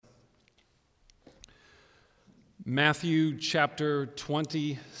Matthew chapter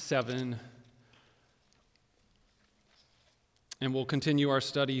 27, and we'll continue our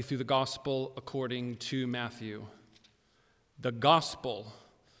study through the Gospel according to Matthew. The Gospel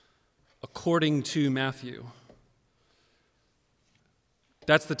according to Matthew.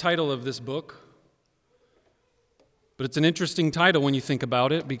 That's the title of this book, but it's an interesting title when you think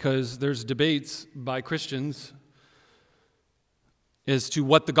about it because there's debates by Christians as to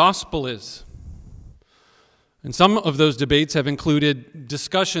what the gospel is. And some of those debates have included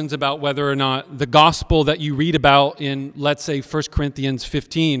discussions about whether or not the gospel that you read about in, let's say, 1 Corinthians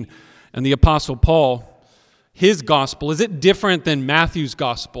 15 and the Apostle Paul, his gospel, is it different than Matthew's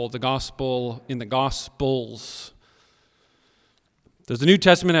gospel, the gospel in the Gospels? Does the New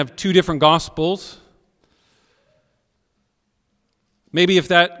Testament have two different gospels? Maybe if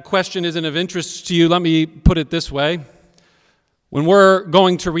that question isn't of interest to you, let me put it this way. When we're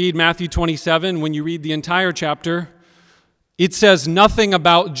going to read Matthew 27, when you read the entire chapter, it says nothing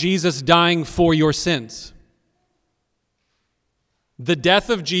about Jesus dying for your sins. The death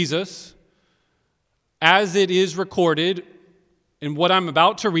of Jesus, as it is recorded in what I'm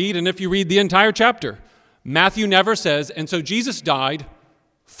about to read, and if you read the entire chapter, Matthew never says, and so Jesus died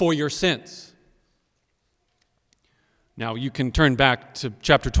for your sins. Now, you can turn back to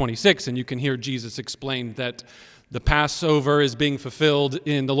chapter 26, and you can hear Jesus explain that the Passover is being fulfilled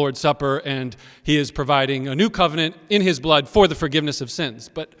in the Lord's Supper, and he is providing a new covenant in his blood for the forgiveness of sins.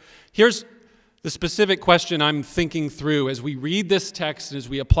 But here's the specific question I'm thinking through as we read this text and as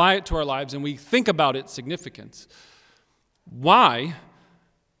we apply it to our lives and we think about its significance. Why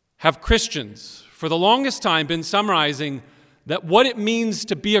have Christians for the longest time been summarizing that what it means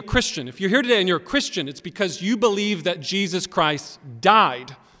to be a Christian? If you're here today and you're a Christian, it's because you believe that Jesus Christ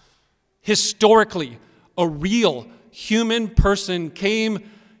died historically. A real human person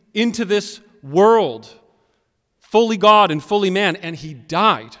came into this world, fully God and fully man, and he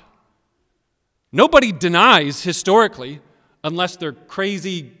died. Nobody denies historically, unless they're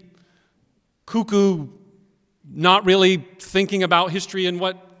crazy, cuckoo, not really thinking about history in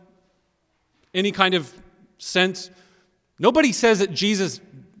what any kind of sense. Nobody says that Jesus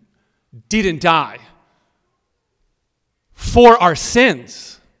didn't die for our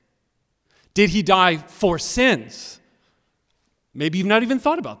sins. Did he die for sins? Maybe you've not even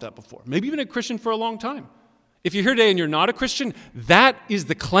thought about that before. Maybe you've been a Christian for a long time. If you're here today and you're not a Christian, that is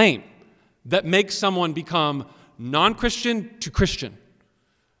the claim that makes someone become non-Christian to Christian.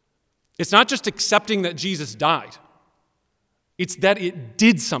 It's not just accepting that Jesus died. It's that it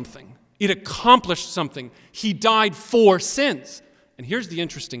did something. It accomplished something. He died for sins. And here's the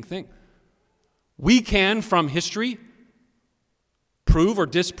interesting thing. We can, from history, prove or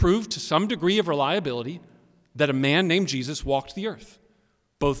disprove to some degree of reliability that a man named Jesus walked the earth,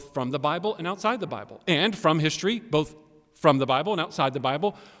 both from the Bible and outside the Bible. And from history, both from the Bible and outside the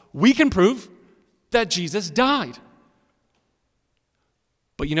Bible, we can prove that Jesus died.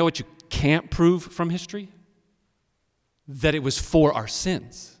 But you know what you can't prove from history? That it was for our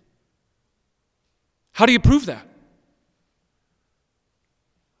sins. How do you prove that?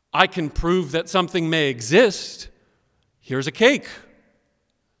 I can prove that something may exist. Here's a cake.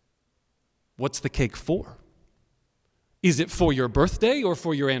 What's the cake for? Is it for your birthday or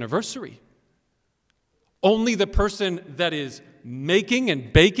for your anniversary? Only the person that is making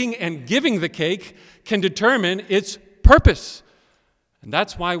and baking and giving the cake can determine its purpose. And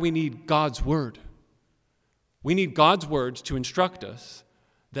that's why we need God's word. We need God's words to instruct us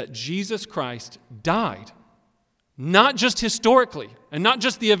that Jesus Christ died, not just historically and not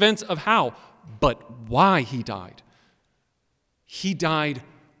just the events of how, but why he died. He died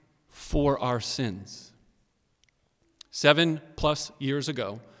for our sins. 7+ years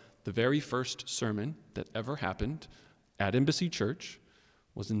ago, the very first sermon that ever happened at Embassy Church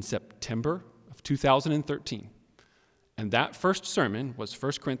was in September of 2013. And that first sermon was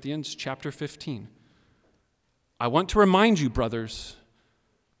 1 Corinthians chapter 15. I want to remind you, brothers,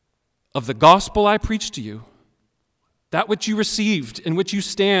 of the gospel I preached to you, that which you received, in which you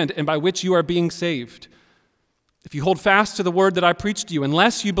stand, and by which you are being saved. If you hold fast to the word that I preached to you,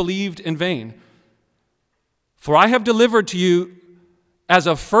 unless you believed in vain. For I have delivered to you as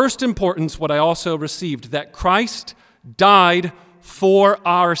of first importance what I also received, that Christ died for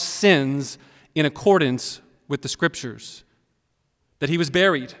our sins in accordance with the Scriptures, that he was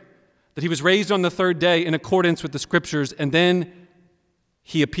buried, that he was raised on the third day in accordance with the Scriptures, and then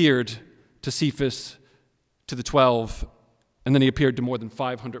he appeared to Cephas, to the 12, and then he appeared to more than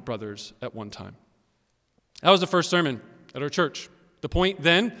 500 brothers at one time. That was the first sermon at our church. The point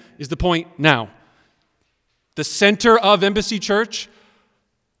then is the point now. The center of Embassy Church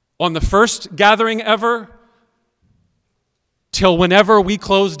on the first gathering ever till whenever we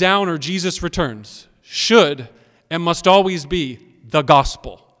close down or Jesus returns should and must always be the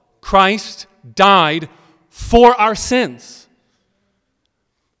gospel. Christ died for our sins.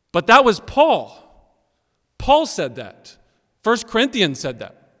 But that was Paul. Paul said that. 1 Corinthians said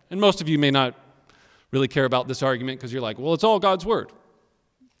that. And most of you may not really care about this argument because you're like, well, it's all God's word.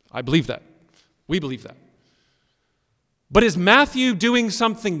 I believe that. We believe that. But is Matthew doing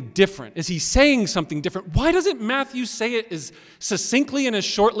something different? Is he saying something different? Why doesn't Matthew say it as succinctly and as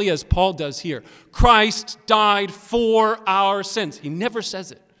shortly as Paul does here? Christ died for our sins. He never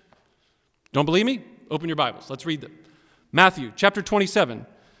says it. Don't believe me? Open your Bibles. Let's read them. Matthew chapter 27,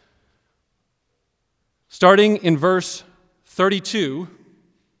 starting in verse 32,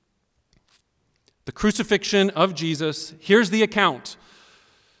 the crucifixion of Jesus. Here's the account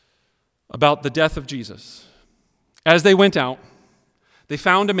about the death of Jesus. As they went out, they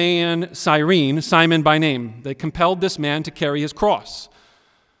found a man, Cyrene, Simon by name. They compelled this man to carry his cross.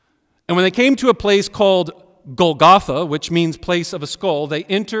 And when they came to a place called Golgotha, which means place of a skull, they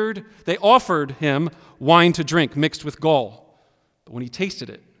offered him wine to drink mixed with gall. But when he tasted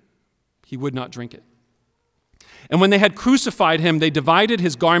it, he would not drink it. And when they had crucified him, they divided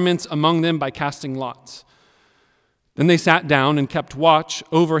his garments among them by casting lots. Then they sat down and kept watch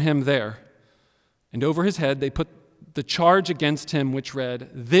over him there. And over his head they put the charge against him, which read,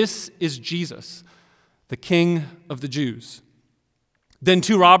 "This is Jesus, the King of the Jews." Then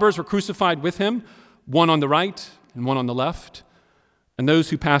 2 robbers were crucified with him, one on the right and one on the left. And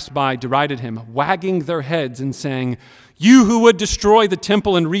those who passed by derided him, wagging their heads and saying, "You who would destroy the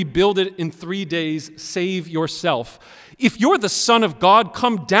temple and rebuild it in 3 days, save yourself. If you're the Son of God,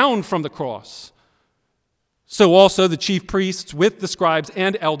 come down from the cross." So also the chief priests with the scribes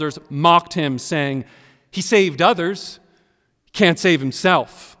and elders mocked him, saying, "He saved others, he can't save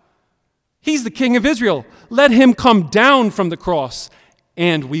himself. He's the King of Israel. Let him come down from the cross,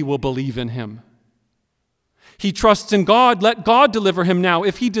 and we will believe in him. He trusts in God. Let God deliver him now,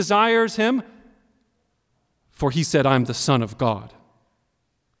 if he desires him. For he said, 'I'm the Son of God.'"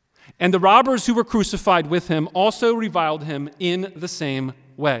 And the robbers who were crucified with him also reviled him in the same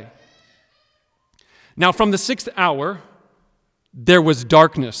way. Now from the 6th hour, there was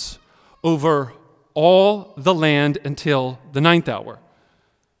darkness over all the land until the 9th hour.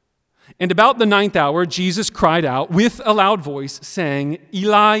 And about the 9th hour, Jesus cried out with a loud voice, saying,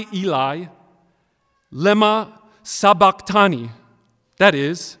 "Eli, Eli, lema sabachthani." That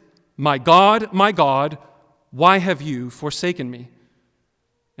is, my God, why have you forsaken me?"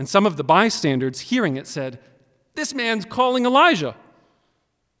 And some of the bystanders, hearing it, said, "This man's calling Elijah."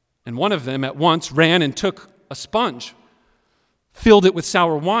 And one of them at once ran and took a sponge, filled it with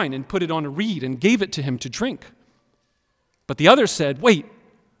sour wine, and put it on a reed, and gave it to him to drink. But the others said, "Wait,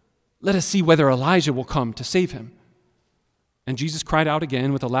 let us see whether Elijah will come to save him." And Jesus cried out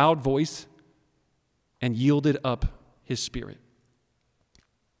again with a loud voice and yielded up his spirit.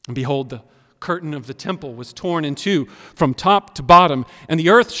 And behold, the curtain of the temple was torn in two from top to bottom, and the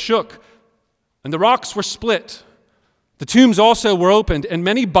earth shook, and the rocks were split. The tombs also were opened, and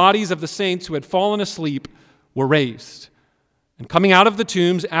many bodies of the saints who had fallen asleep were raised. And coming out of the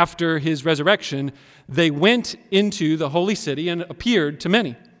tombs after his resurrection, they went into the holy city and appeared to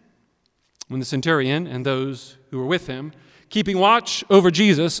many. When the centurion and those who were with him, keeping watch over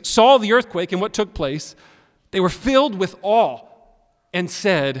Jesus, saw the earthquake and what took place, they were filled with awe and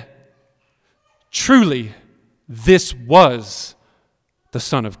said, "Truly, this was the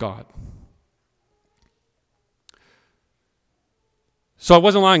Son of God." So I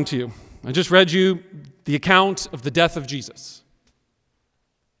wasn't lying to you. I just read you the account of the death of Jesus.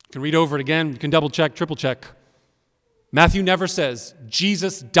 You can read over it again. You can double check, triple check. Matthew never says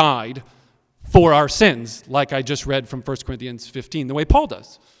Jesus died for our sins, like I just read from 1 Corinthians 15, the way Paul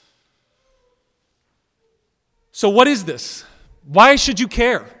does. So what is this? Why should you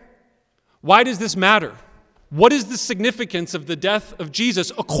care? Why does this matter? What is the significance of the death of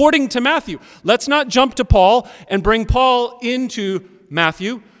Jesus according to Matthew? Let's not jump to Paul and bring Paul into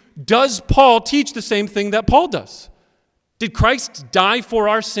Matthew. Does Paul teach the same thing that Paul does? Did Christ die for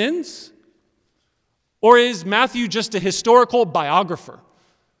our sins? Or is Matthew just a historical biographer?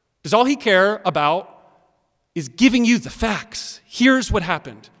 Does all he care about is giving you the facts? Here's what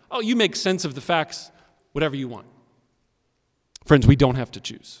happened. Oh, you make sense of the facts, whatever you want. Friends, we don't have to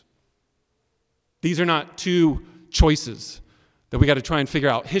choose. These are not two choices that we got to try and figure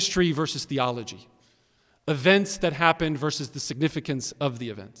out. History versus theology. Events that happened versus the significance of the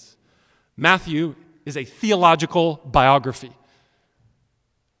events. Matthew is a theological biography.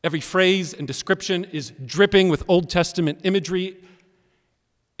 Every phrase and description is dripping with Old Testament imagery,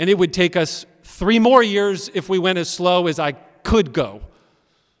 and it would take us 3 more years if we went as slow as I could go.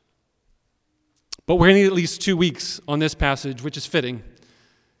 But we're going to need at least 2 weeks on this passage, which is fitting,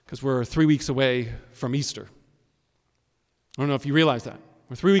 because we're 3 weeks away from Easter. I don't know if you realize that.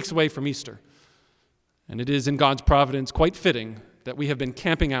 We're 3 weeks away from Easter. And it is in God's providence quite fitting that we have been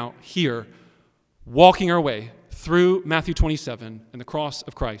camping out here, walking our way through Matthew 27 and the cross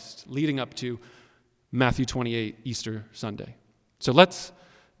of Christ, leading up to Matthew 28, Easter Sunday. So let's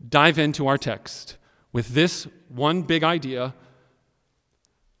dive into our text with this one big idea.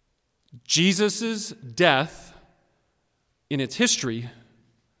 Jesus' death in its history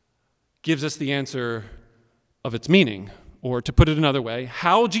gives us the answer of its meaning. Or to put it another way,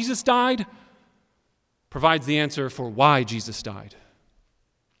 how Jesus died provides the answer for why Jesus died.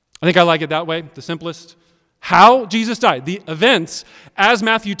 I think I like it that way, the simplest. How Jesus died. The events, as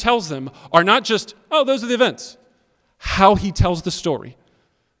Matthew tells them, are not just, oh, those are the events. How he tells the story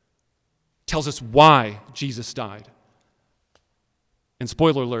tells us why Jesus died. And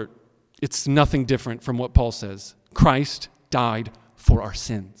spoiler alert, it's nothing different from what Paul says. Christ died for our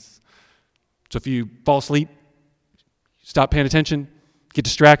sins. So if you fall asleep, stop paying attention, get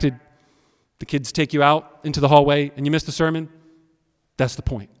distracted, the kids take you out into the hallway, and you miss the sermon, that's the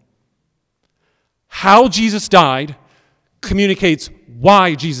point. How Jesus died communicates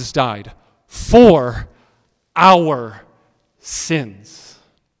why Jesus died, for our sins.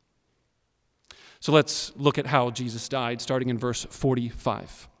 So let's look at how Jesus died, starting in verse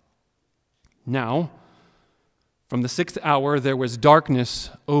 45. Now, from the 6th hour there was darkness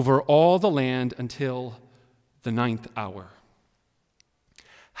over all the land until the 9th hour.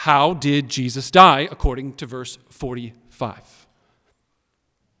 How did Jesus die, according to verse 45?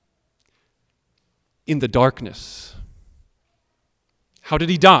 In the darkness. How did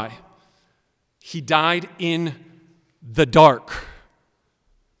he die? He died in the dark.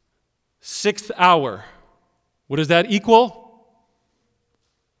 6th hour. What does that equal?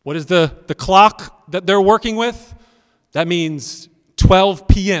 What is the clock that they're working with? That means 12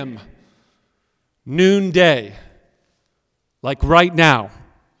 p.m., noonday, like right now,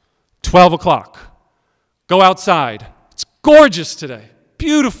 12 o'clock. Go outside. It's gorgeous today,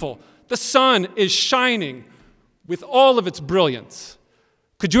 beautiful. The sun is shining with all of its brilliance.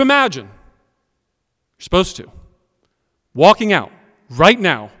 Could you imagine? You're supposed to. Walking out right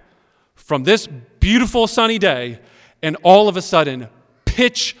now from this beautiful sunny day, and all of a sudden,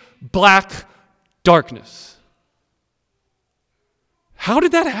 pitch black darkness. How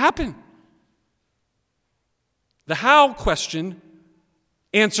did that happen? The how question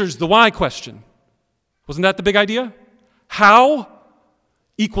answers the why question. Wasn't that the big idea? How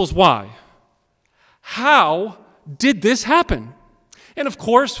equals why. How did this happen? And of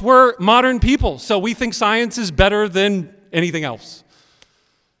course, we're modern people, so we think science is better than anything else.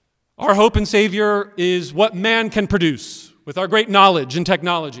 Our hope and Savior is what man can produce with our great knowledge and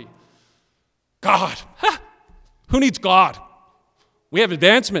technology. God. Who needs God? We have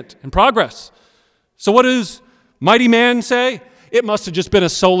advancement and progress. So what does mighty man say? It must have just been a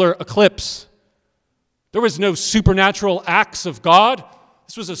solar eclipse. There was no supernatural acts of God.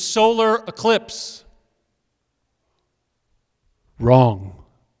 This was a solar eclipse. Wrong.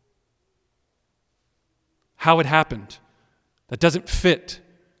 How it happened? That doesn't fit.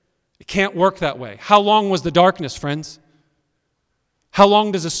 It can't work that way. How long was the darkness, friends? How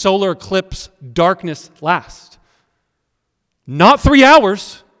long does a solar eclipse darkness last? Not 3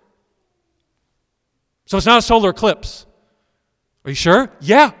 hours. So it's not a solar eclipse. Are you sure?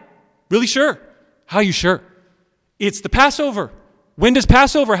 Yeah, really sure. How are you sure? It's the Passover. When does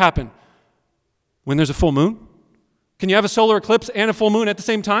Passover happen? When there's a full moon? Can you have a solar eclipse and a full moon at the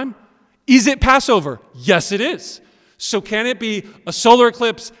same time? Is it Passover? Yes, it is. So can it be a solar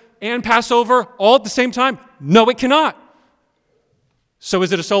eclipse and Passover all at the same time? No, it cannot. So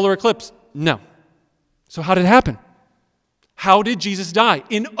is it a solar eclipse? No. So how did it happen? How did Jesus die?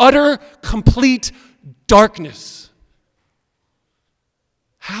 In utter, complete darkness.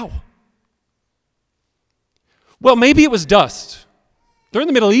 How? Well, maybe it was dust. They're in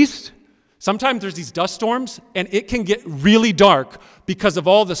the Middle East. Sometimes there's these dust storms, and it can get really dark because of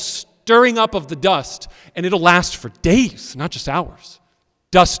all the stirring up of the dust, and it'll last for days, not just hours.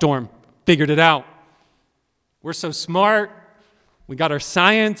 Dust storm, figured it out. We're so smart. We got our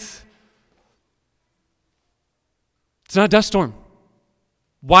science. It's not a dust storm.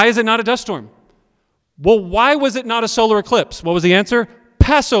 Why is it not a dust storm? Well, why was it not a solar eclipse? What was the answer?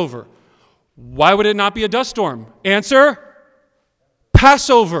 Passover. Why would it not be a dust storm? Answer?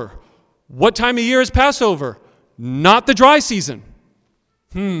 Passover. What time of year is Passover? Not the dry season.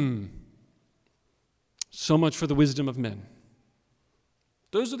 So much for the wisdom of men.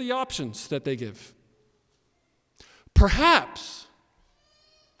 Those are the options that they give.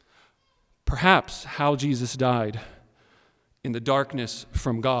 perhaps how Jesus died in the darkness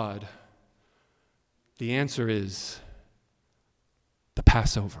from God, the answer is the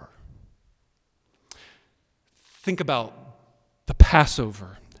Passover. Think about the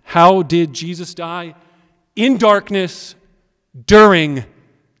Passover. How did Jesus die? In darkness during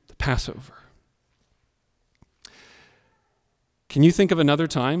the Passover. Can you think of another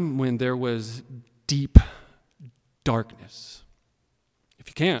time when there was deep darkness? If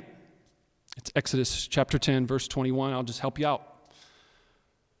you can't, it's Exodus chapter 10, verse 21. I'll just help you out.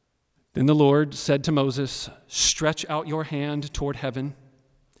 Then the Lord said to Moses, "Stretch out your hand toward heaven,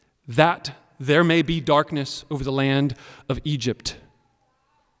 that there may be darkness over the land of Egypt."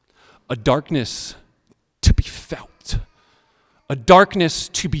 A darkness to be felt. A darkness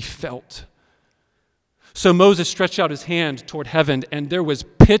to be felt. So Moses stretched out his hand toward heaven, and there was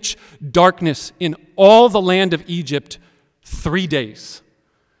pitch darkness in all the land of Egypt 3 days.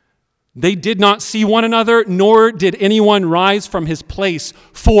 They did not see one another, nor did anyone rise from his place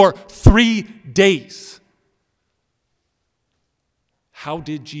for 3 days. How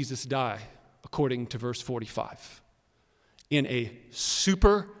did Jesus die, according to verse 45? In a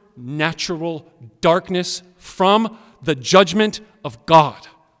supernatural darkness from the judgment of God.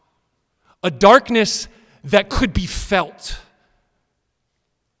 A darkness that could be felt.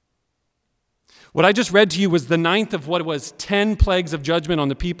 What I just read to you was the 9th of what was 10 plagues of judgment on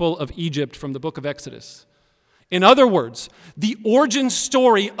the people of Egypt from the book of Exodus. In other words, the origin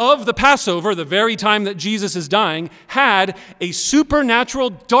story of the Passover, the very time that Jesus is dying, had a supernatural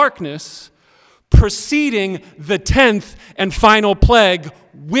darkness preceding the 10th and final plague,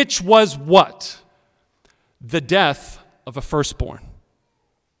 which was what? The death of a firstborn.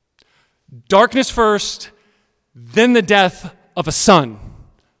 Darkness first, then the death of a son.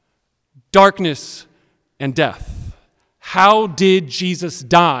 Darkness and death. How did Jesus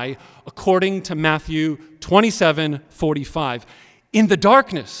die according to Matthew 27:45? In the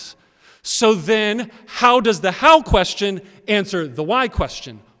darkness. So then, how does the how question answer the why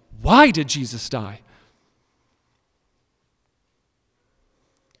question? Why did Jesus die?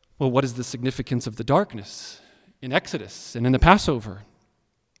 Well, what is the significance of the darkness in Exodus and in the Passover?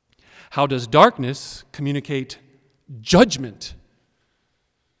 How does darkness communicate judgment?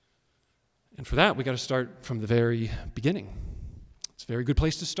 And for that, we got to start from the very beginning. It's a very good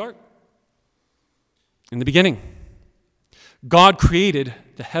place to start. In the beginning, God created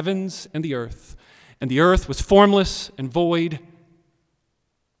the heavens and the earth was formless and void,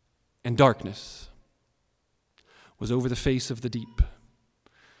 and darkness was over the face of the deep.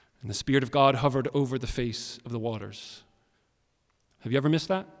 And the Spirit of God hovered over the face of the waters. Have you ever missed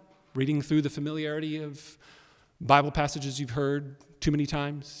that? Reading through the familiarity of Bible passages you've heard too many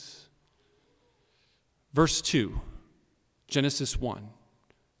times? Verse 2, Genesis 1.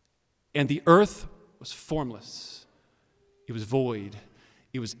 And the earth was formless. It was void.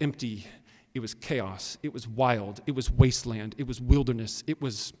 It was empty. It was chaos. It was wild. It was wasteland. It was wilderness. It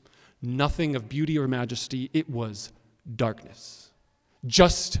was nothing of beauty or majesty. It was darkness.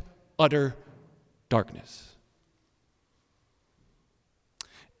 Just utter darkness.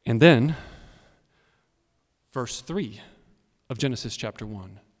 And then, verse 3 of Genesis chapter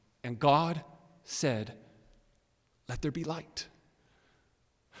 1. And God said, "Let there be light."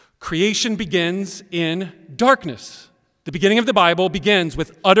 Creation begins in darkness. The beginning of the Bible begins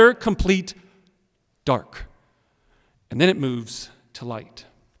with utter, complete dark. And then it moves to light.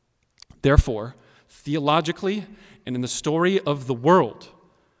 Therefore, theologically and in the story of the world,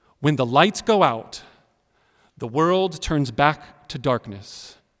 when the lights go out, the world turns back to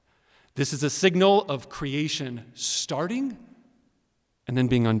darkness. This is a signal of creation starting and then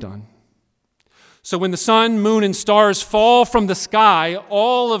being undone. So when the sun, moon, and stars fall from the sky,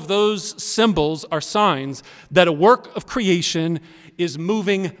 all of those symbols are signs that a work of creation is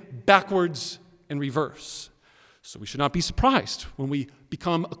moving backwards and reverse. So we should not be surprised when we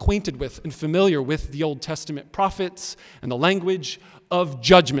become acquainted with and familiar with the Old Testament prophets and the language of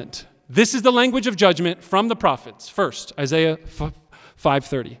judgment. This is the language of judgment from the prophets. First, Isaiah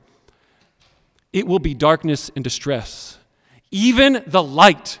 5:30. It will be darkness and distress. Even the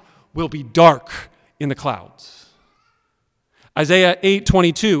light will be dark in the clouds. Isaiah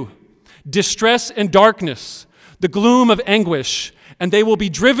 8:22. Distress and darkness, the gloom of anguish, and they will be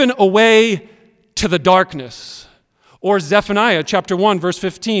driven away to the darkness. Or Zephaniah chapter 1, verse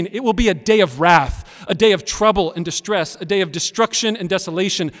 15. It will be a day of wrath, a day of trouble and distress, a day of destruction and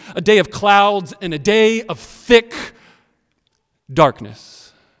desolation, a day of clouds, and a day of thick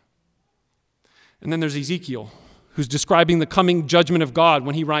darkness. And then there's Ezekiel, who's describing the coming judgment of God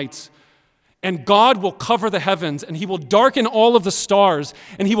when he writes, And God will cover the heavens, and he will darken all of the stars,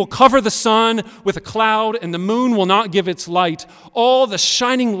 and he will cover the sun with a cloud, and the moon will not give its light. All the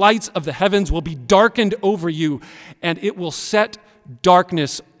shining lights of the heavens will be darkened over you, and it will set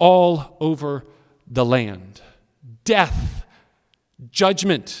darkness all over the land. Death,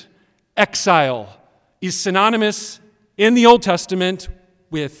 judgment, exile is synonymous in the Old Testament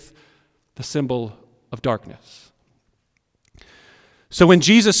with the symbol of darkness. So when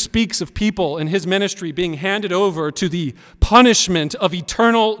Jesus speaks of people in his ministry being handed over to the punishment of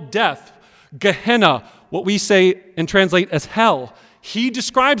eternal death, Gehenna, what we say and translate as hell, he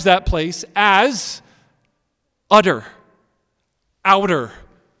describes that place as utter, outer,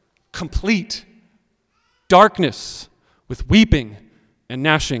 complete darkness with weeping and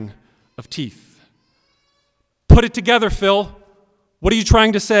gnashing of teeth. Put it together, Phil. What are you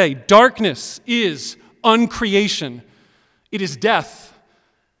trying to say? Darkness is uncreation. It is death.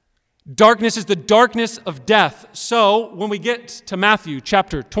 Darkness is the darkness of death. So when we get to Matthew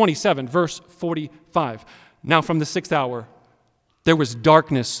chapter 27, verse 45, now from the 6th hour, there was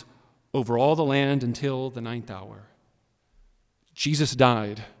darkness over all the land until the 9th hour. Jesus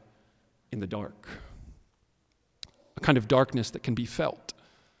died in the dark, a kind of darkness that can be felt.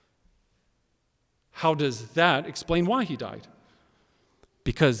 How does that explain why he died?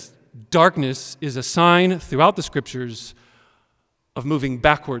 Because darkness is a sign throughout the scriptures of moving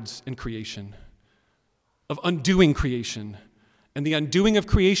backwards in creation, of undoing creation. And the undoing of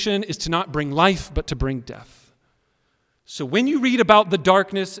creation is to not bring life, but to bring death. So when you read about the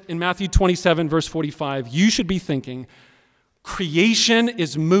darkness in Matthew 27, verse 45, you should be thinking, creation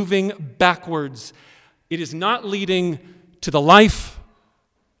is moving backwards. It is not leading to the life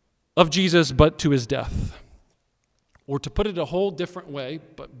of Jesus, but to his death. Or to put it a whole different way,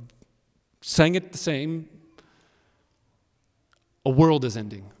 but saying it the same, a world is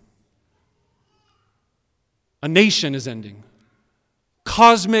ending. A nation is ending.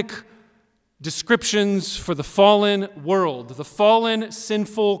 Cosmic descriptions for the fallen world, the fallen,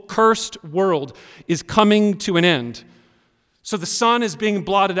 sinful, cursed world is coming to an end. So the sun is being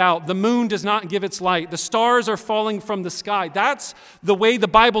blotted out. The moon does not give its light. The stars are falling from the sky. That's the way the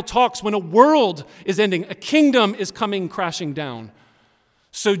Bible talks when a world is ending. A kingdom is coming crashing down.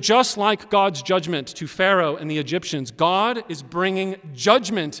 So just like God's judgment to Pharaoh and the Egyptians, God is bringing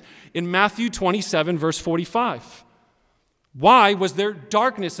judgment in Matthew 27, verse 45. Why was there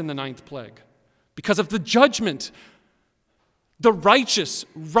darkness in the 9th plague? Because of the judgment, the righteous,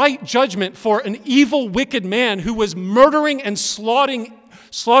 right judgment for an evil, wicked man who was murdering and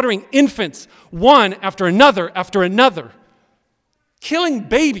slaughtering infants, one after another. Killing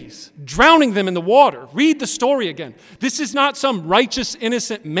babies, drowning them in the water. Read the story again. This is not some righteous,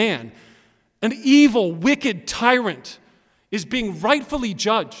 innocent man. An evil, wicked tyrant is being rightfully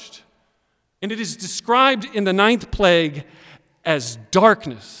judged. And it is described in the 9th plague as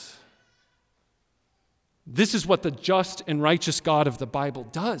darkness. This is what the just and righteous God of the Bible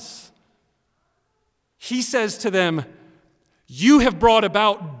does. He says to them, you have brought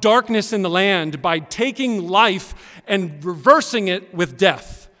about darkness in the land by taking life and reversing it with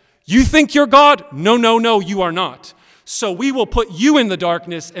death. You think you're God? No, you are not. So we will put you in the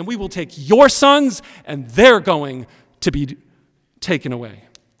darkness, and we will take your sons, and they're going to be taken away.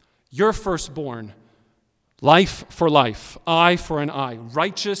 Your firstborn, life for life, eye for an eye,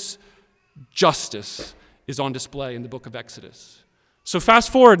 righteous justice is on display in the book of Exodus. So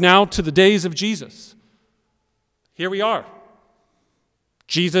fast forward now to the days of Jesus. Here we are.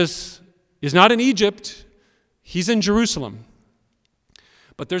 Jesus is not in Egypt, he's in Jerusalem.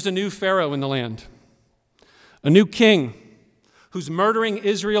 But there's a new Pharaoh in the land, a new king who's murdering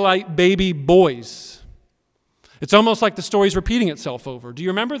Israelite baby boys. It's almost like the story's repeating itself over. Do you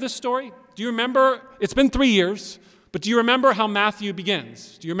remember this story? Do you remember? It's been 3 years, but do you remember how Matthew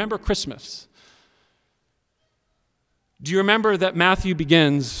begins? Do you remember Christmas? Do you remember that Matthew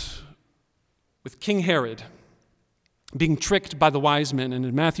begins with King Herod being tricked by the wise men? And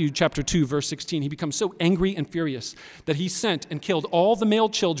in Matthew chapter 2, verse 16, he becomes so angry and furious that he sent and killed all the male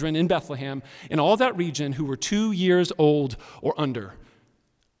children in Bethlehem and all that region who were 2 years old or under.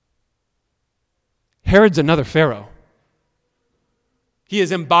 Herod's another Pharaoh. He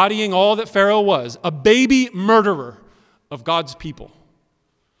is embodying all that Pharaoh was, a baby murderer of God's people.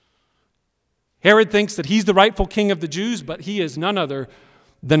 Herod thinks that he's the rightful king of the Jews, but he is none other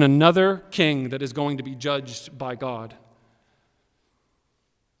than another king that is going to be judged by God.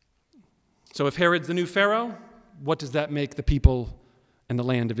 So if Herod's the new Pharaoh, what does that make the people and the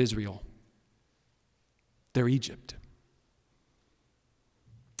land of Israel? They're Egypt.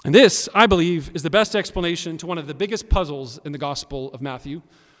 And this, I believe, is the best explanation to one of the biggest puzzles in the Gospel of Matthew.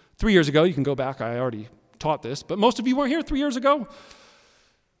 3 years ago, you can go back, I already taught this, but most of you weren't here 3 years ago.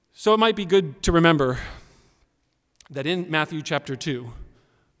 So it might be good to remember that in Matthew chapter 2,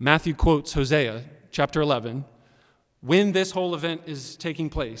 Matthew quotes Hosea chapter 11, when this whole event is taking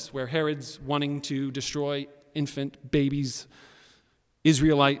place, where Herod's wanting to destroy infant babies,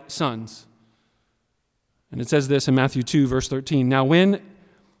 Israelite sons. And it says this in Matthew 2, verse 13. Now when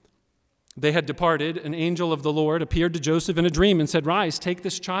they had departed, an angel of the Lord appeared to Joseph in a dream and said, Rise, take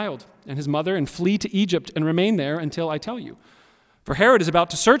this child and his mother and flee to Egypt and remain there until I tell you. For Herod is about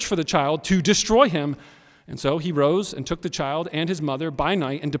to search for the child to destroy him. And so he rose and took the child and his mother by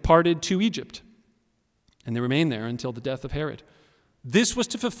night and departed to Egypt. And they remained there until the death of Herod. This was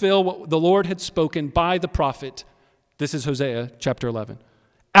to fulfill what the Lord had spoken by the prophet. This is Hosea chapter 11.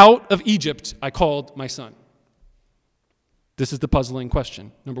 Out of Egypt I called my son. This is the puzzling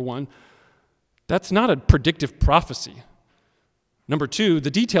question. Number one, that's not a predictive prophecy. Number two, the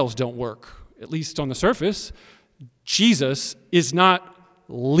details don't work, at least on the surface. Jesus is not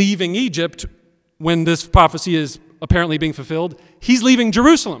leaving Egypt when this prophecy is apparently being fulfilled. He's leaving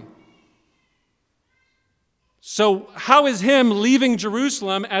Jerusalem. So how is him leaving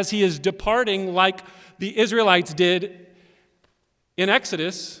Jerusalem as he is departing like the Israelites did in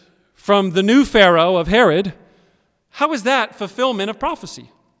Exodus from the new Pharaoh of Herod? How is that fulfillment of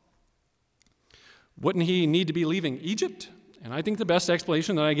prophecy? Wouldn't he need to be leaving Egypt? And I think the best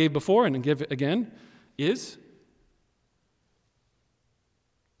explanation that I gave before and give again is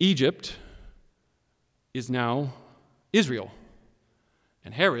Egypt is now Israel,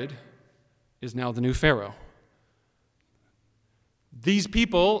 and Herod is now the new Pharaoh. These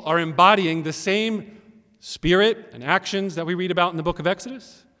people are embodying the same spirit and actions that we read about in the book of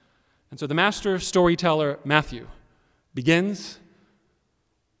Exodus. And so the master storyteller, Matthew, begins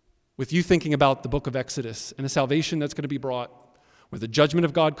with you thinking about the book of Exodus and the salvation that's going to be brought, where the judgment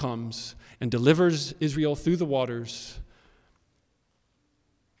of God comes and delivers Israel through the waters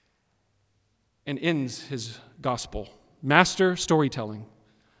and ends his gospel. Master storytelling,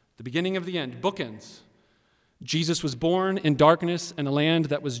 the beginning of the end, bookends. Jesus was born in darkness in a land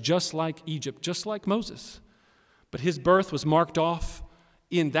that was just like Egypt, just like Moses. But his birth was marked off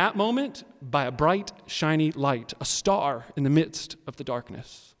in that moment by a bright, shiny light, a star in the midst of the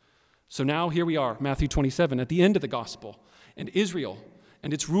darkness. So now here we are, Matthew 27, at the end of the gospel, and Israel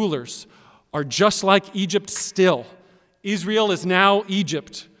and its rulers are just like Egypt still. Israel is now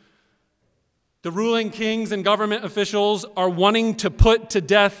Egypt. The ruling kings and government officials are wanting to put to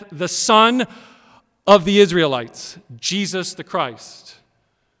death the son of the Israelites, Jesus the Christ.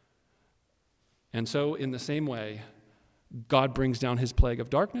 And so in the same way, God brings down his plague of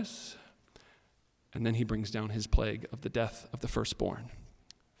darkness, and then he brings down his plague of the death of the firstborn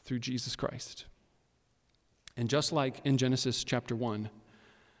through Jesus Christ. And just like in Genesis chapter 1,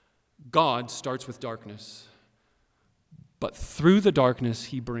 God starts with darkness, but through the darkness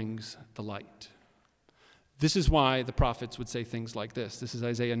he brings the light. This is why the prophets would say things like this. This is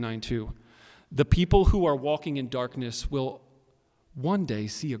Isaiah 9:2. The people who are walking in darkness will one day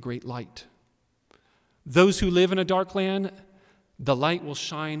see a great light. Those who live in a dark land, the light will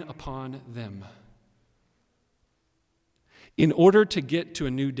shine upon them. In order to get to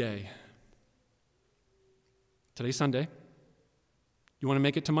a new day, today's Sunday. You want to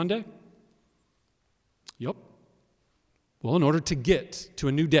make it to Monday? Yep. Well, in order to get to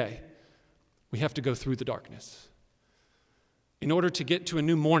a new day, we have to go through the darkness. In order to get to a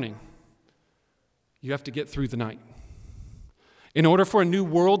new morning, you have to get through the night. In order for a new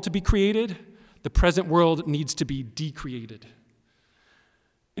world to be created, the present world needs to be decreated.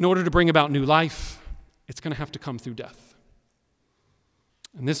 In order to bring about new life, it's going to have to come through death.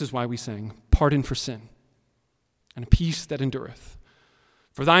 And this is why we sing, pardon for sin, and a peace that endureth.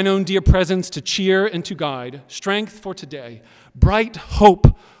 For thine own dear presence to cheer and to guide, strength for today, bright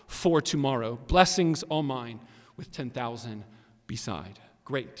hope for tomorrow, blessings all mine with 10,000 beside.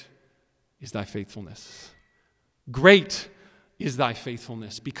 Great is thy faithfulness. Great is thy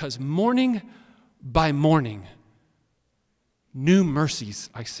faithfulness, because morning by morning, new mercies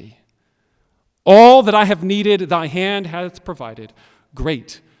I see. All that I have needed, thy hand hath provided.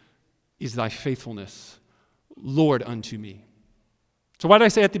 Great is thy faithfulness, Lord, unto me. So why did I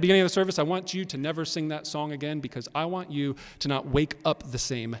say at the beginning of the service, I want you to never sing that song again? Because I want you to not wake up the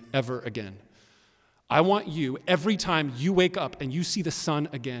same ever again. I want you, every time you wake up and you see the sun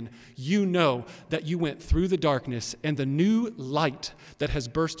again, you know that you went through the darkness, and the new light that has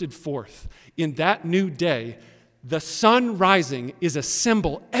bursted forth in that new day, the sun rising, is a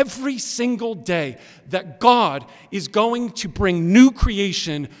symbol every single day that God is going to bring new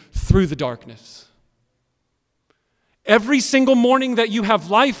creation through the darkness. Every single morning that you have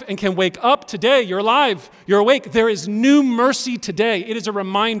life and can wake up today, you're alive, you're awake. There is new mercy today. It is a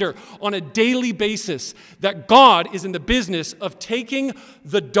reminder on a daily basis that God is in the business of taking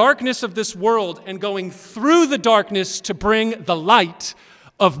the darkness of this world and going through the darkness to bring the light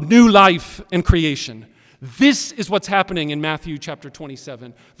of new life and creation. This is what's happening in Matthew chapter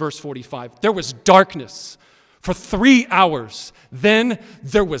 27, verse 45. There was darkness for 3 hours. Then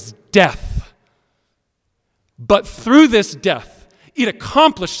there was death. But through this death, it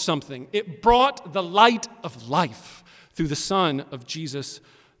accomplished something. It brought the light of life through the Son of Jesus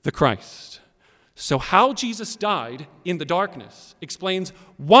the Christ. So how Jesus died in the darkness explains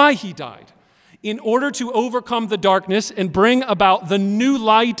why he died. In order to overcome the darkness and bring about the new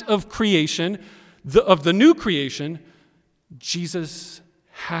light of creation, of the new creation, Jesus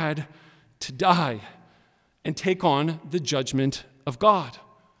had to die and take on the judgment of God.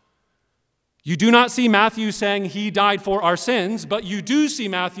 You do not see Matthew saying he died for our sins, but you do see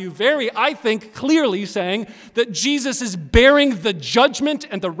Matthew very, I think, clearly saying that Jesus is bearing the judgment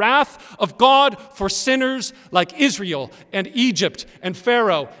and the wrath of God for sinners like Israel and Egypt and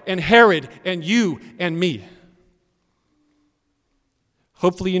Pharaoh and Herod and you and me.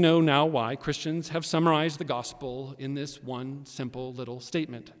 Hopefully you know now why Christians have summarized the gospel in this one simple little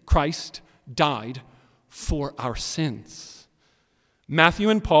statement. Christ died for our sins. Matthew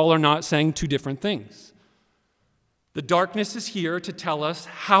and Paul are not saying two different things. The darkness is here to tell us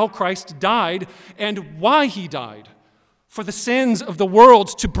how Christ died and why he died. For the sins of the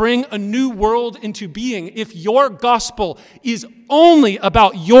world, to bring a new world into being. If your gospel is only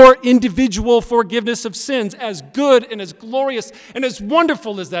about your individual forgiveness of sins, as good and as glorious and as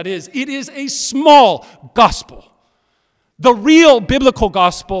wonderful as that is, it is a small gospel. The real biblical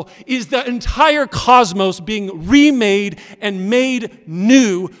gospel is the entire cosmos being remade and made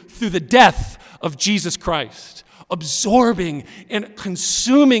new through the death of Jesus Christ, absorbing and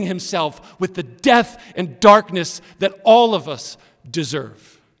consuming himself with the death and darkness that all of us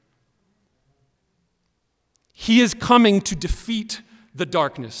deserve. He is coming to defeat the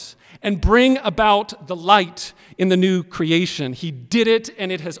darkness and bring about the light in the new creation. He did it,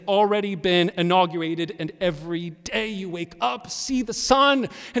 and it has already been inaugurated, and every day you wake up, see the sun,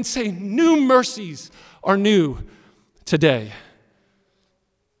 and say, new mercies are new today.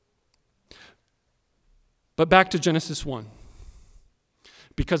 But back to Genesis 1,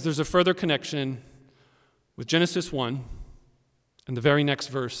 because there's a further connection with Genesis 1 and the very next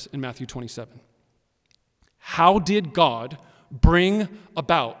verse in Matthew 27. How did God bring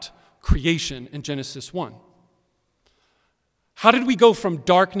about creation in Genesis 1? How did we go from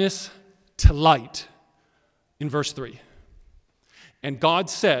darkness to light in verse 3? And God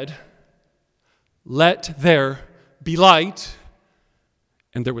said, "Let there be light,"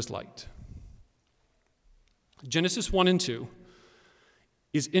 and there was light. Genesis 1 and 2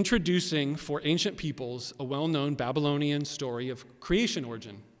 is introducing for ancient peoples a well-known Babylonian story of creation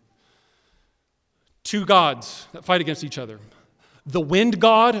origin. Two gods that fight against each other. The wind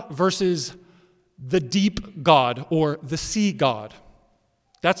god versus the deep god, or the sea god.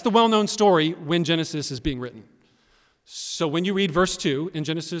 That's the well-known story when Genesis is being written. So when you read verse 2 in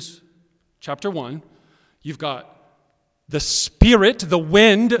Genesis chapter 1, you've got the spirit, the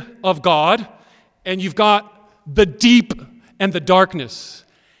wind of God, and you've got the deep and the darkness.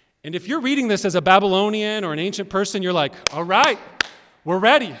 And if you're reading this as a Babylonian or an ancient person, you're like, all right, we're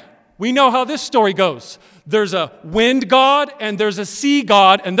ready. We know how this story goes. There's a wind god and there's a sea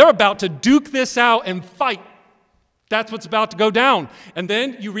god, and they're about to duke this out and fight. That's what's about to go down. And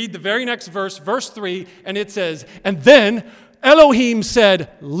then you read the very next verse, verse 3, and it says, "And then Elohim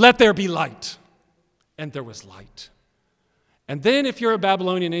said, 'Let there be light.' And there was light." And then if you're a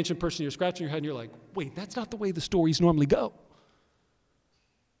Babylonian ancient person, you're scratching your head and you're like, wait, that's not the way the stories normally go.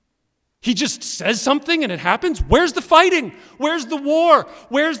 He just says something and it happens? Where's the fighting? Where's the war?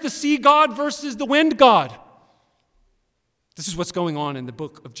 Where's the sea god versus the wind god? This is what's going on in the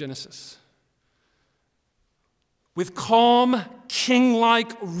book of Genesis. With calm,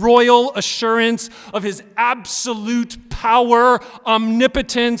 king-like, royal assurance of his absolute power,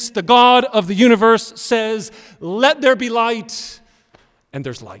 omnipotence, the God of the universe says, "Let there be light," and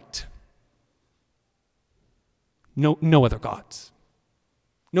there's light. No other gods.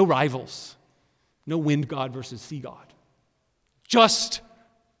 No rivals. No wind god versus sea god. Just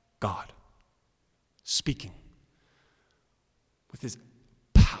God speaking with his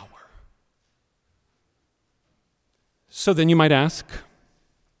power. So then you might ask,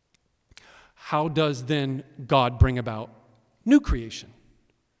 how does then God bring about new creation?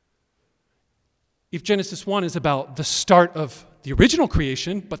 If Genesis 1 is about the start of the original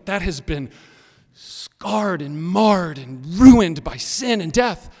creation, but that has been scarred and marred and ruined by sin and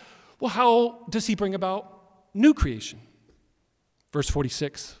death. Well, how does he bring about new creation? Verse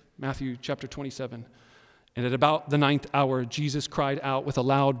 46, Matthew chapter 27. And at about the 9th hour, Jesus cried out with a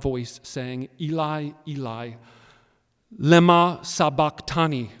loud voice, saying, Eli, Eli, lema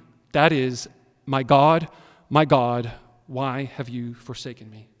sabachthani. That is, my God, why have you forsaken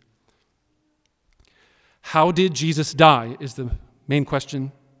me? How did Jesus die is the main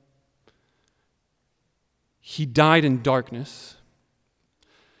question. He died in darkness.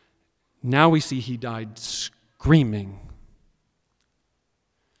 Now we see he died screaming.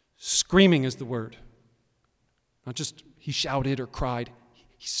 Screaming is the word. Not just he shouted or cried.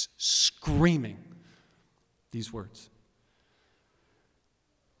 He's screaming these words.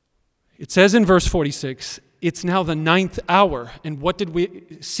 It says in verse 46, it's now the 9th hour. And what did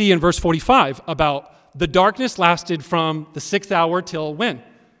we see in verse 45 about the darkness lasted from the 6th hour till when?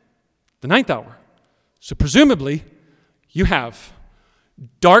 The 9th hour. So presumably, you have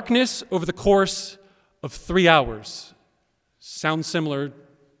darkness over the course of 3 hours. Sounds similar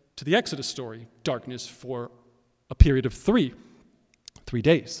to the Exodus story. Darkness for a period of 3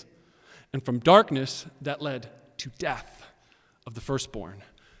 days. And from darkness, that led to death of the firstborn.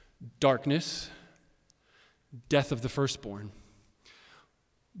 Darkness, death of the firstborn.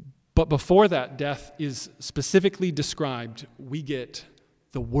 But before that death is specifically described, we get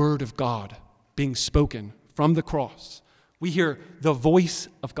the word of God being spoken from the cross. We hear the voice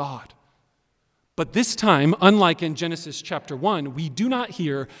of God. But this time, unlike in Genesis chapter 1, we do not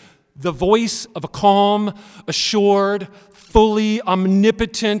hear the voice of a calm, assured, fully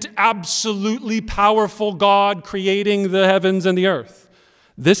omnipotent, absolutely powerful God creating the heavens and the earth.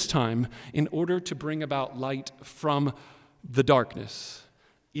 This time, in order to bring about light from the darkness,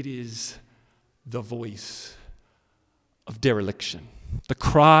 it is the voice of dereliction, the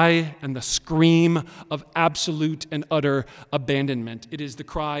cry and the scream of absolute and utter abandonment. It is the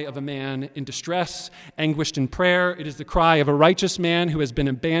cry of a man in distress, anguished in prayer. It is the cry of a righteous man who has been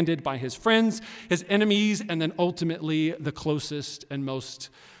abandoned by his friends, his enemies, and then ultimately the closest and most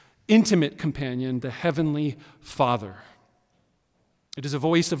intimate companion, the Heavenly Father. It is a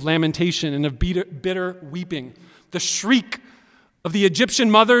voice of lamentation and of bitter weeping. The shriek of the Egyptian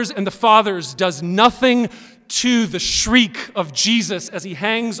mothers and the fathers does nothing to the shriek of Jesus as he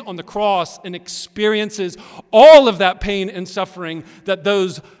hangs on the cross and experiences all of that pain and suffering that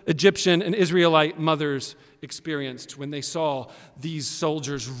those Egyptian and Israelite mothers experienced when they saw these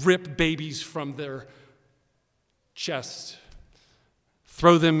soldiers rip babies from their chests,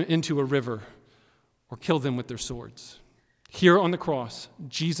 throw them into a river, or kill them with their swords. Here on the cross,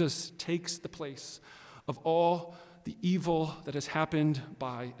 Jesus takes the place of all the evil that has happened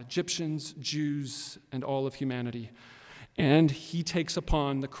by Egyptians, Jews, and all of humanity. And he takes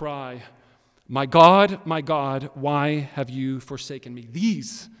upon the cry, my God, why have you forsaken me?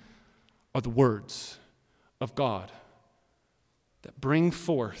 These are the words of God that bring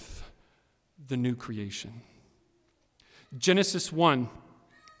forth the new creation. Genesis 1,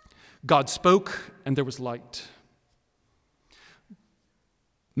 God spoke and there was light.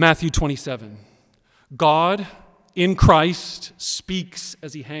 Matthew 27, God in Christ speaks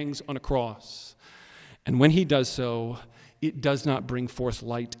as he hangs on a cross. And when he does so, it does not bring forth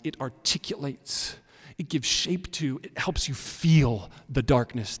light. It articulates. It gives shape to. It helps you feel the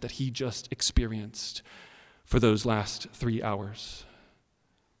darkness that he just experienced for those last 3 hours.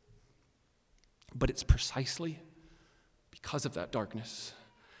 But it's precisely because of that darkness,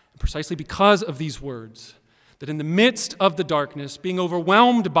 and precisely because of these words, that in the midst of the darkness, being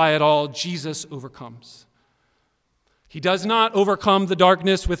overwhelmed by it all, Jesus overcomes. He does not overcome the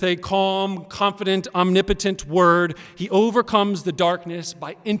darkness with a calm, confident, omnipotent word. He overcomes the darkness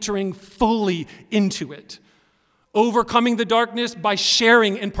by entering fully into it, overcoming the darkness by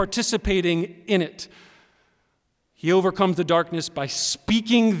sharing and participating in it. He overcomes the darkness by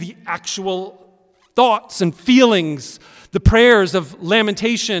speaking the actual thoughts and feelings, the prayers of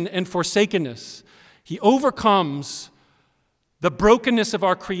lamentation and forsakenness. He overcomes the brokenness of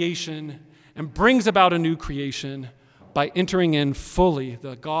our creation and brings about a new creation by entering in fully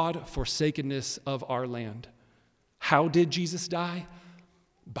the God-forsakenness of our land. How did Jesus die?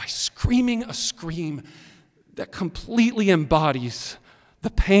 By screaming a scream that completely embodies the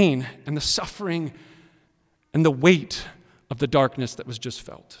pain and the suffering and the weight of the darkness that was just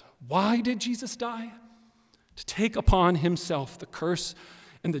felt. Why did Jesus die? To take upon himself the curse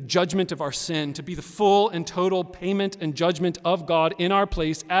and the judgment of our sin, to be the full and total payment and judgment of God in our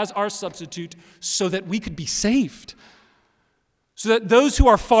place as our substitute so that we could be saved. so that those who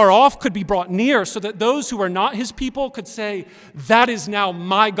are far off could be brought near, so that those who are not his people could say, that is now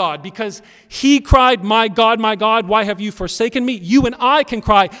my God. Because he cried, my God, why have you forsaken me? You and I can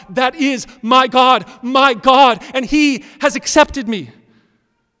cry, that is my God, and he has accepted me.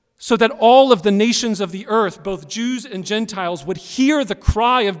 So that all of the nations of the earth, both Jews and Gentiles, would hear the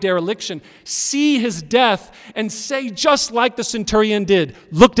cry of dereliction, see his death, and say, just like the centurion did.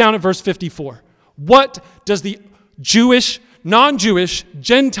 Look down at verse 54. What does the Jewish, non-Jewish,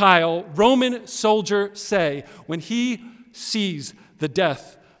 Gentile, Roman soldier say when he sees the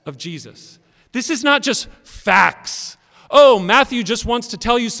death of Jesus? This is not just facts. Oh, Matthew just wants to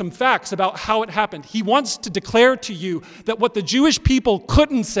tell you some facts about how it happened. He wants to declare to you that what the Jewish people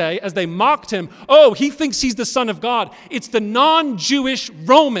couldn't say as they mocked him, oh, he thinks he's the Son of God. It's the non-Jewish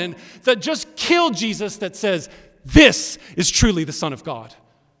Roman that just killed Jesus that says, this is truly the Son of God.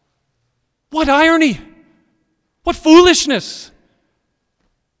 What irony! What foolishness!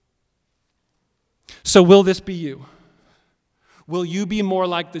 So will this be you? Will you be more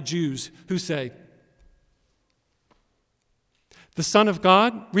like the Jews who say, the Son of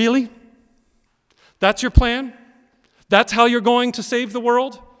God? Really? That's your plan? That's how you're going to save the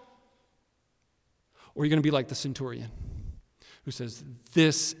world? Or are you going to be like the centurion who says,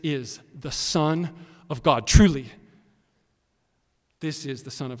 this is the Son of God, truly? This is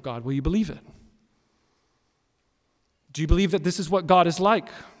the Son of God. Will you believe it? Do you believe that this is what God is like?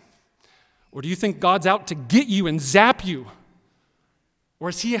 Or do you think God's out to get you and zap you? Or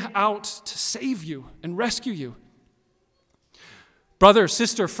is he out to save you and rescue you? Brother,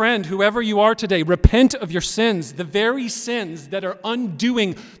 sister, friend, whoever you are today, repent of your sins, the very sins that are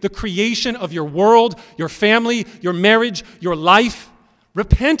undoing the creation of your world, your family, your marriage, your life.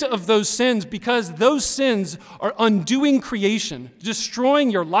 Repent of those sins because those sins are undoing creation, destroying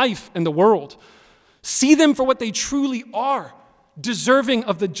your life and the world. See them for what they truly are, deserving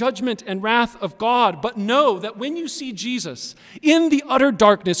of the judgment and wrath of God. But know that when you see Jesus in the utter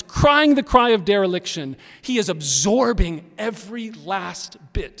darkness, crying the cry of dereliction, he is absorbing every last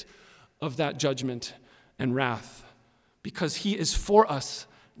bit of that judgment and wrath because he is for us,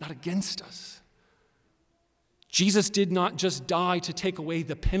 not against us. Jesus did not just die to take away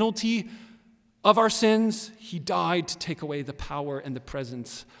the penalty of our sins. He died to take away the power and the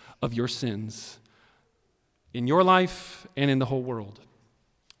presence of your sins in your life and in the whole world.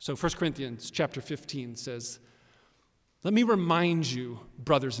 So 1 Corinthians chapter 15 says, let me remind you,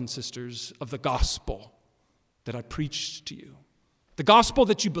 brothers and sisters, of the gospel that I preached to you. The gospel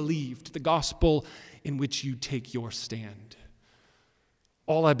that you believed, the gospel in which you take your stand.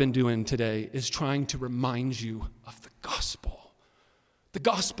 All I've been doing today is trying to remind you of the gospel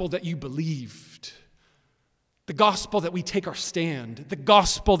that you believed, the gospel that we take our stand, the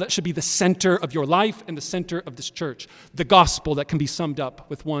gospel that should be the center of your life and the center of this church, the gospel that can be summed up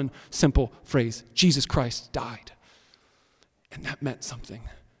with one simple phrase: Jesus Christ died. And that meant something.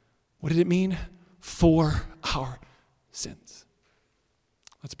 What did it mean? For our sins.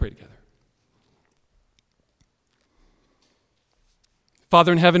 Let's pray together.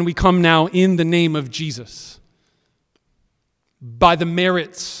 Father in heaven, we come now in the name of Jesus, by the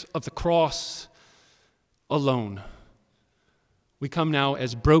merits of the cross alone. We come now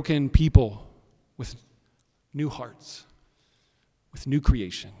as broken people with new hearts, with new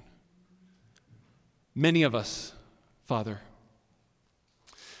creation. Many of us, Father,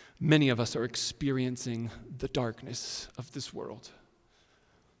 many of us are experiencing the darkness of this world,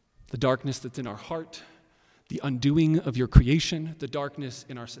 the darkness that's in our heart, the undoing of your creation, the darkness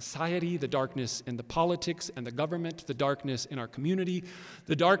in our society, the darkness in the politics and the government, the darkness in our community.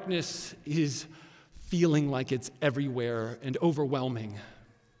 The darkness is feeling like it's everywhere and overwhelming.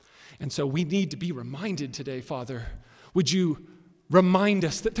 And so we need to be reminded today, Father. Would you remind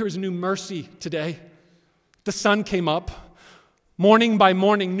us that there is a new mercy today? The sun came up. Morning by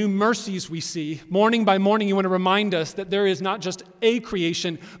morning, new mercies we see. Morning by morning, you want to remind us that there is not just a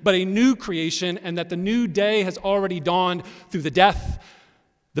creation, but a new creation, and that the new day has already dawned through the death,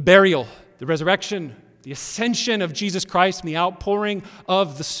 the burial, the resurrection, the ascension of Jesus Christ, and the outpouring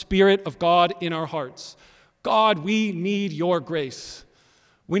of the Spirit of God in our hearts. God, we need your grace.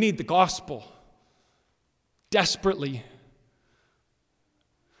 We need the gospel desperately.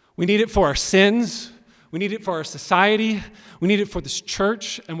 We need it for our sins. We need it for our society. We need it for this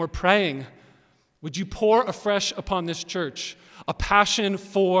church. And we're praying, would you pour afresh upon this church a passion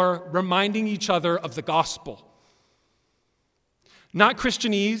for reminding each other of the gospel? Not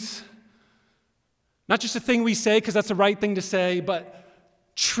Christianese, not just a thing we say because that's the right thing to say, but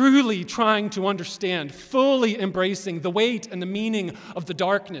truly trying to understand, fully embracing the weight and the meaning of the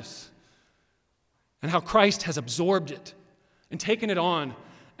darkness and how Christ has absorbed it and taking it on,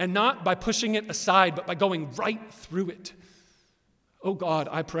 and not by pushing it aside, but by going right through it. Oh God,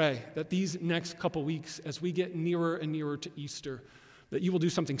 I pray that these next couple weeks, as we get nearer and nearer to Easter, that you will do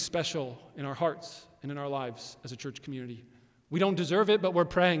something special in our hearts and in our lives as a church community. We don't deserve it, but we're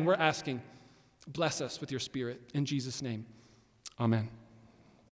praying, we're asking. Bless us with your Spirit. In Jesus' name, amen.